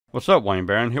What's up, Wayne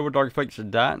Barron here with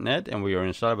CuppyCakes.net, and we are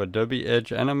inside of Adobe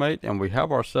Edge Animate, and we have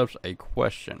ourselves a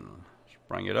question. Let's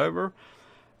bring it over,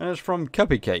 and it's from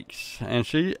CuppyCakes, and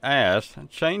she asked,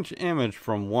 change image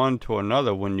from one to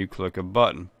another when you click a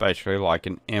button, basically like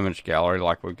an image gallery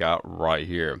like we got right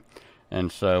here.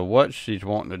 And so what she's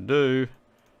wanting to do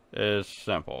is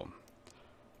simple.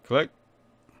 Click,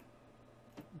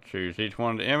 choose each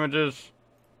one of the images,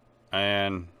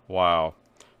 and wow.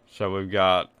 So we've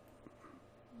got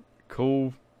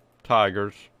cool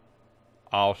tigers,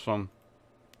 awesome,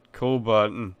 cool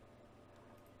button,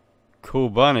 cool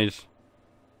bunnies,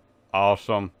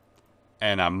 awesome,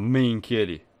 and a mean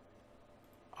kitty,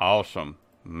 awesome,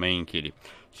 mean kitty.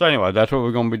 So anyway, that's what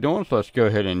we're going to be doing, so let's go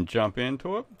ahead and jump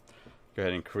into it. Go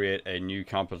ahead and create a new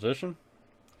composition,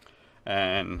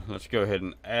 and let's go ahead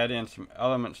and add in some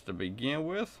elements to begin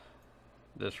with.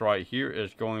 This right here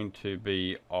is going to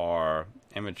be our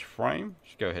image frame.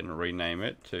 Let's go ahead and rename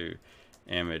it to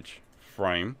image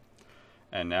frame.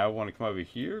 And now we want to come over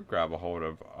here, grab a hold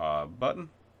of a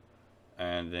button,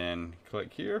 and then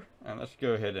click here. And let's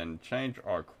go ahead and change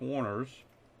our corners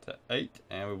to 8,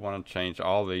 and we want to change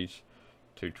all these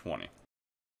to 20.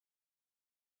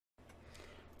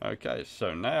 Okay,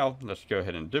 so now let's go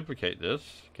ahead and duplicate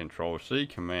this. Control C,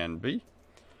 Command B,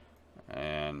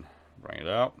 and bring it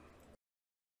out.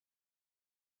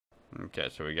 Okay,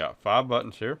 so we got 5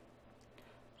 buttons here.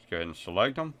 Let's go ahead and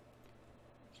select them.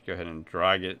 Let's go ahead and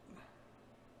drag it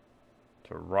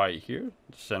to right here,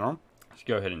 center them. Let's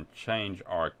go ahead and change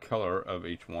our color of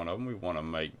each one of them. We want to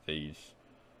make these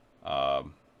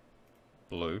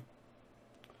blue.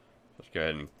 Let's go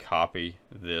ahead and copy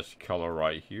this color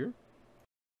right here.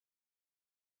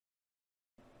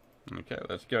 Okay,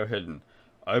 let's go ahead and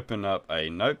open up a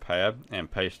notepad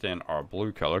and paste in our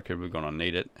blue color because we're going to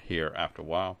need it here after a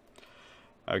while.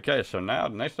 Okay, so now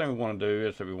the next thing we want to do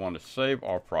is that we want to save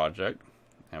our project,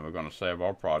 and we're going to save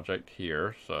our project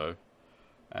here. So,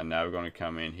 and now we're going to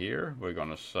come in here, we're going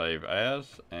to save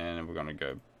as, and we're going to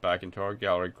go back into our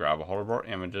gallery, grab a hold of our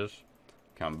images,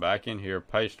 come back in here,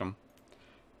 paste them,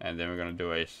 and then we're going to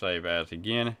do a save as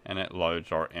again, and it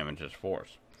loads our images for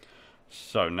us.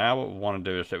 So now what we want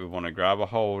to do is that we want to grab a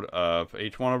hold of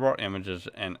each one of our images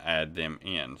and add them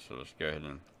in. So let's go ahead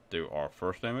and do our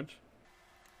first image.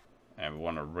 And we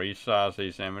want to resize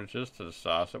these images to the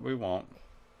size that we want,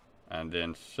 and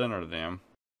then center them.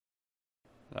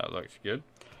 That looks good.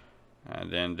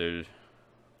 And then do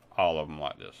all of them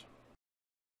like this.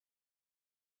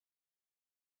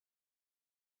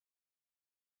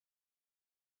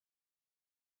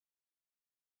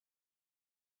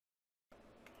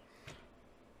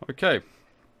 Okay,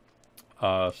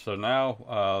 so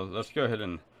now let's go ahead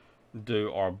and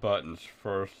do our buttons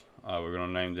first. We're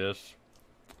going to name this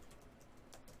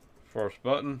first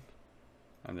button,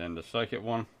 and then the second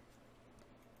one,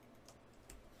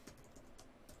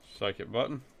 second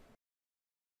button.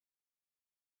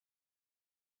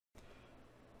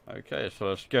 Okay, so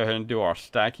let's go ahead and do our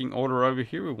stacking order over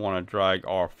here. We want to drag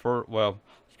our first, well,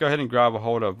 let's go ahead and grab a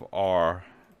hold of our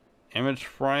image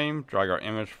frame, drag our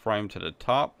image frame to the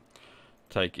top,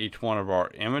 take each one of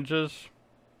our images,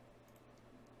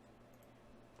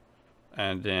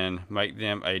 and then make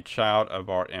them a child of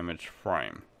our image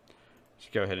frame.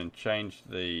 Let's go ahead and change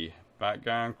the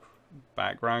background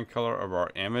color of our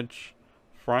image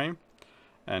frame.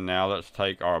 And now let's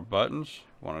take our buttons.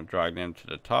 Want to drag them to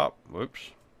the top. Whoops.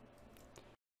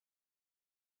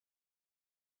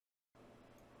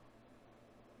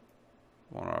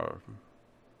 Want our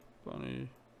bunny.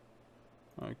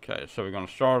 Okay, so we're going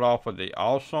to start off with the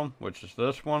awesome, which is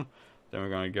this one. Then we're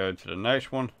going to go to the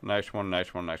next one, next one,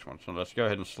 next one, next one. So let's go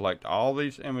ahead and select all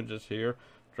these images here.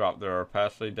 Drop their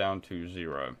opacity down to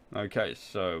 0. Okay,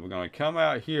 so we're going to come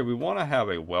out here. We want to have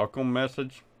a welcome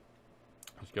message.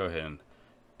 Let's go ahead and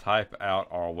type out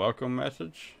our welcome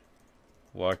message.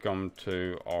 Welcome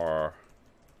to our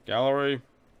gallery.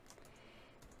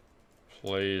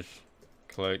 Please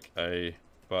click a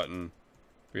button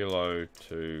below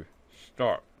to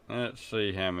start. Let's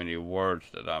see how many words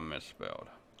that I misspelled.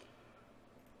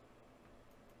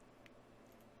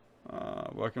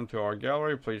 Welcome to our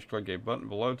gallery. Please click a button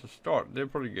below to start. They're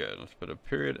pretty good. Let's put a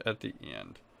period at the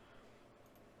end.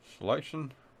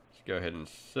 Selection. Let's go ahead and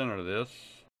center this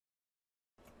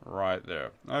right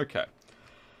there. Okay.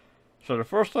 So the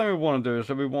first thing we want to do is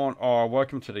that we want our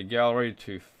welcome to the gallery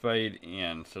to fade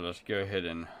in. So let's go ahead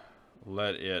and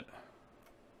let it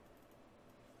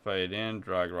fade in.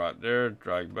 Drag right there.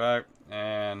 Drag back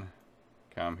and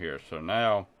come here. So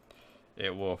now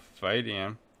it will fade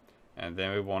in. And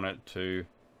then we want it to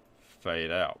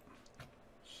fade out.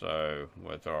 So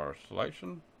with our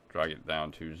selection, drag it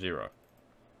down to 0.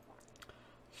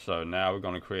 So now we're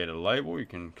going to create a label. You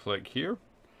can click here,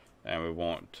 and we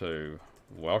want to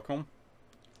welcome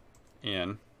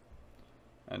in,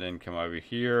 and then come over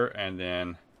here, and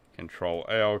then Control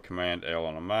L, Command L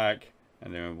on a Mac,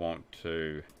 and then we want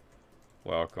to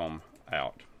welcome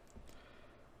out.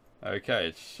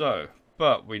 Okay, so,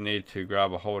 but we need to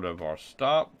grab a hold of our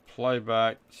stop,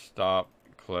 playback, stop,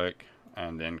 click,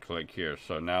 and then click here.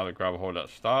 So now to grab a hold of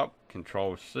that stop,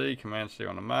 Control C, Command C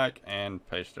on the Mac, and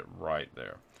paste it right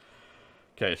there.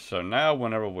 Okay, so now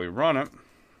whenever we run it,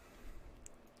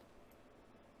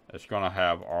 it's going to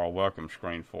have our welcome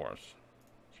screen for us.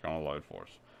 It's going to load for us.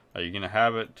 Now you're going to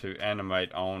have it to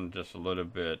animate on just a little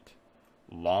bit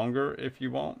longer if you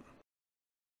want.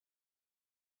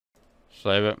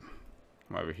 Save it.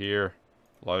 Come over here.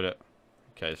 Load it.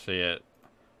 Okay, see it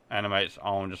animates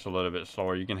on just a little bit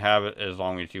slower. You can have it as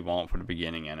long as you want for the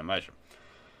beginning animation.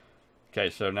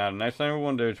 Okay, so now the next thing we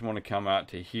want to do is we want to come out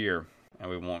to here, and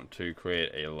we want to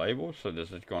create a label. So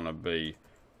this is going to be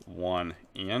 1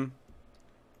 in,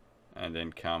 and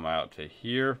then come out to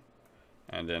here,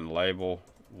 and then label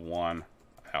 1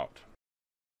 out.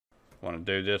 Want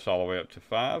to do this all the way up to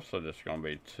 5, so this is going to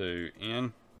be 2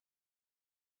 in.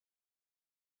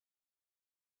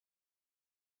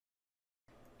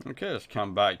 Okay, let's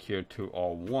come back here to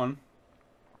our 1,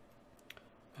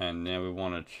 and then we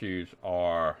want to choose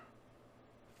our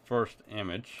first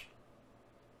image.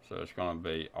 So it's going to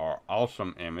be our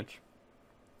awesome image,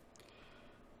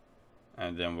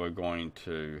 and then we're going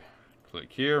to click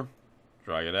here,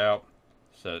 drag it out,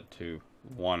 set it to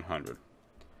 100.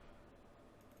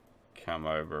 Come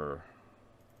over,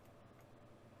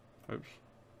 oops,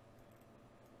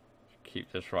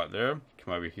 keep this right there.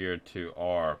 Come over here to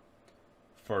our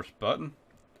first button,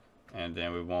 and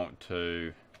then we want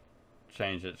to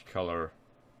change its color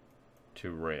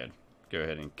to red. Go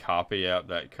ahead and copy out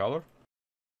that color.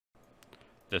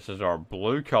 This is our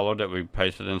blue color that we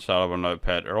pasted inside of our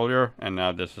notepad earlier, and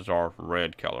now this is our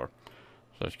red color.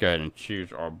 So let's go ahead and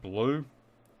choose our blue.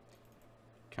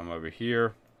 Come over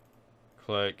here,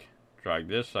 click, drag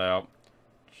this out,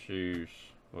 choose,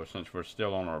 well, since we're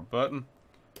still on our button,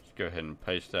 let's go ahead and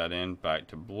paste that in back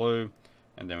to blue.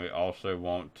 And then we also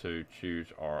want to choose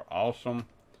our awesome,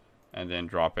 and then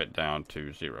drop it down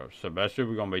to 0. So basically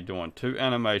we're going to be doing 2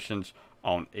 animations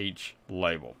on each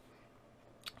label.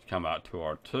 Let's come out to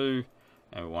our 2,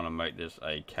 and we want to make this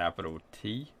a capital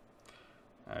T.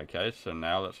 Okay, so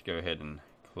now let's go ahead and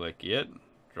click it,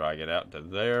 drag it out to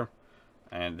there,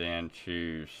 and then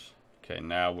choose, okay,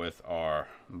 now with our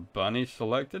bunny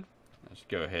selected, let's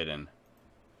go ahead and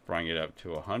bring it up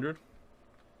to 100.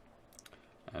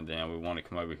 And then we want to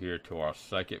come over here to our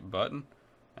second button,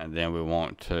 and then we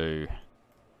want to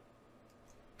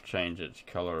change its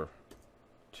color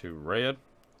to red,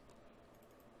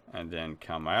 and then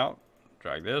come out,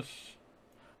 drag this.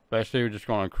 Basically we're just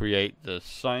going to create the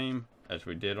same as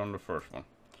we did on the first one.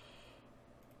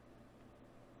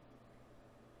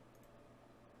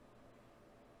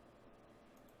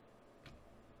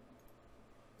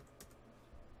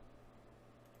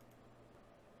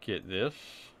 Get this,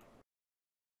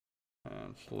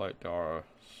 and select our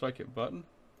second button,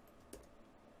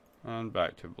 and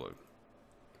back to blue.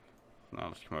 Now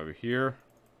let's come over here,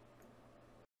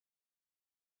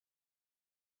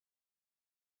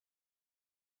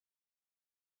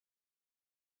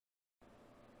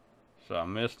 so I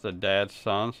missed the dad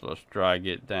son, so let's drag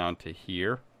it down to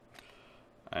here,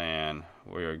 and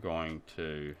we are going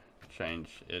to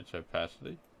change its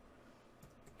opacity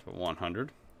to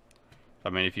 100. I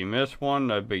mean, if you miss one,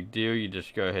 no big deal. You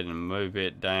just go ahead and move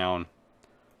it down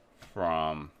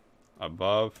from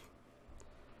above,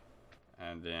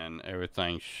 and then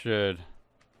everything should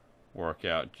work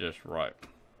out just right.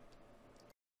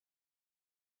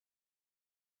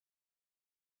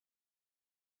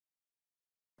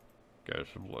 Goes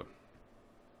to blue.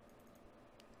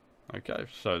 Okay,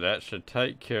 so that should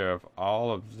take care of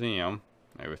all of them.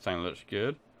 Everything looks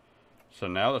good. So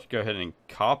now let's go ahead and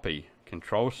copy.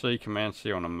 Control C, Command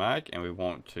C on the Mac, and we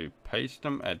want to paste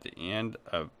them at the end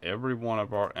of every one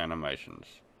of our animations.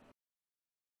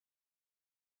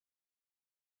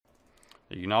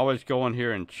 You can always go in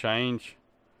here and change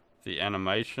the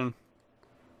animation.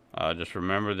 Just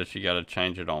remember that you got to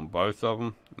change it on both of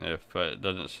them if it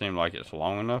doesn't seem like it's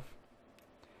long enough.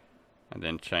 And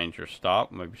then change your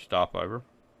stop, maybe stop over.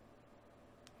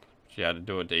 But you had to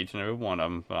do it to each and every one of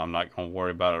them, but I'm not going to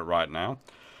worry about it right now.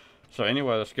 So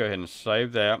anyway, let's go ahead and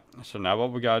save that. So now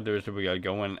what we got to do is that we got to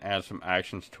go in and add some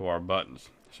actions to our buttons.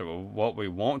 So what we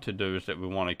want to do is that we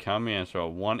want to come in, so a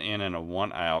 1 in and a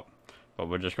 1 out. but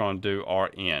we're just going to do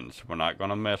our ends. We're not going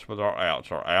to mess with our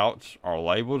outs. Our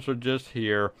labels are just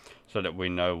here so that we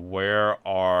know where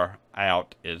our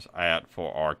out is at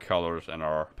for our colors and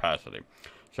our opacity.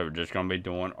 So we're just going to be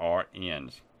doing our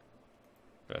ends.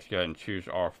 Let's go ahead and choose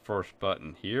our first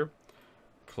button here.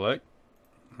 Click,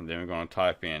 and then we're going to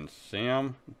type in sim.play,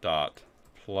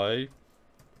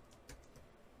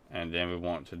 and then we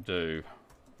want to do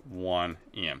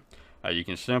 1M. You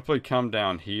can simply come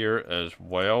down here as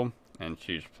well and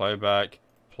choose playback,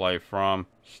 play from,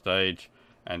 stage,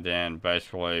 and then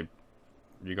basically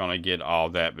you're going to get all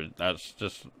that, but that's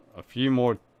just a few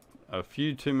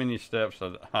too many steps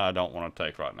that I don't want to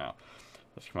take right now.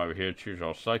 Let's come over here, choose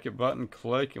our second button,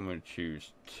 click, and we'll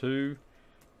choose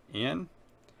 2N,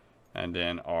 and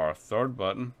then our third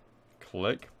button,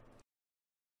 click.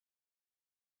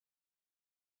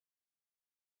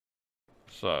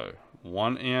 So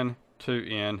 1N,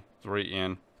 2N,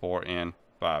 3N, 4N,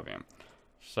 5N.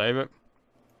 Save it.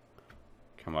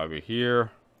 Come over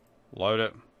here, load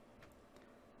it.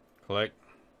 Click,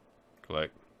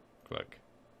 click, click.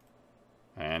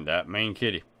 And that mean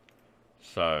kitty.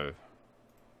 So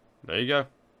there you go.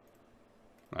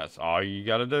 That's all you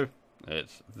got to do.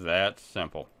 It's that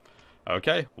simple.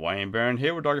 Okay, Wayne Barron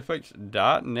here with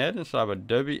DarkEffects.net inside of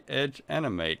Adobe Edge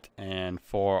Animate. And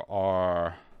for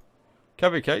our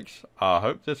CuppyCakes, I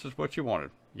hope this is what you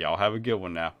wanted. Y'all have a good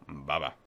one now. Bye-bye.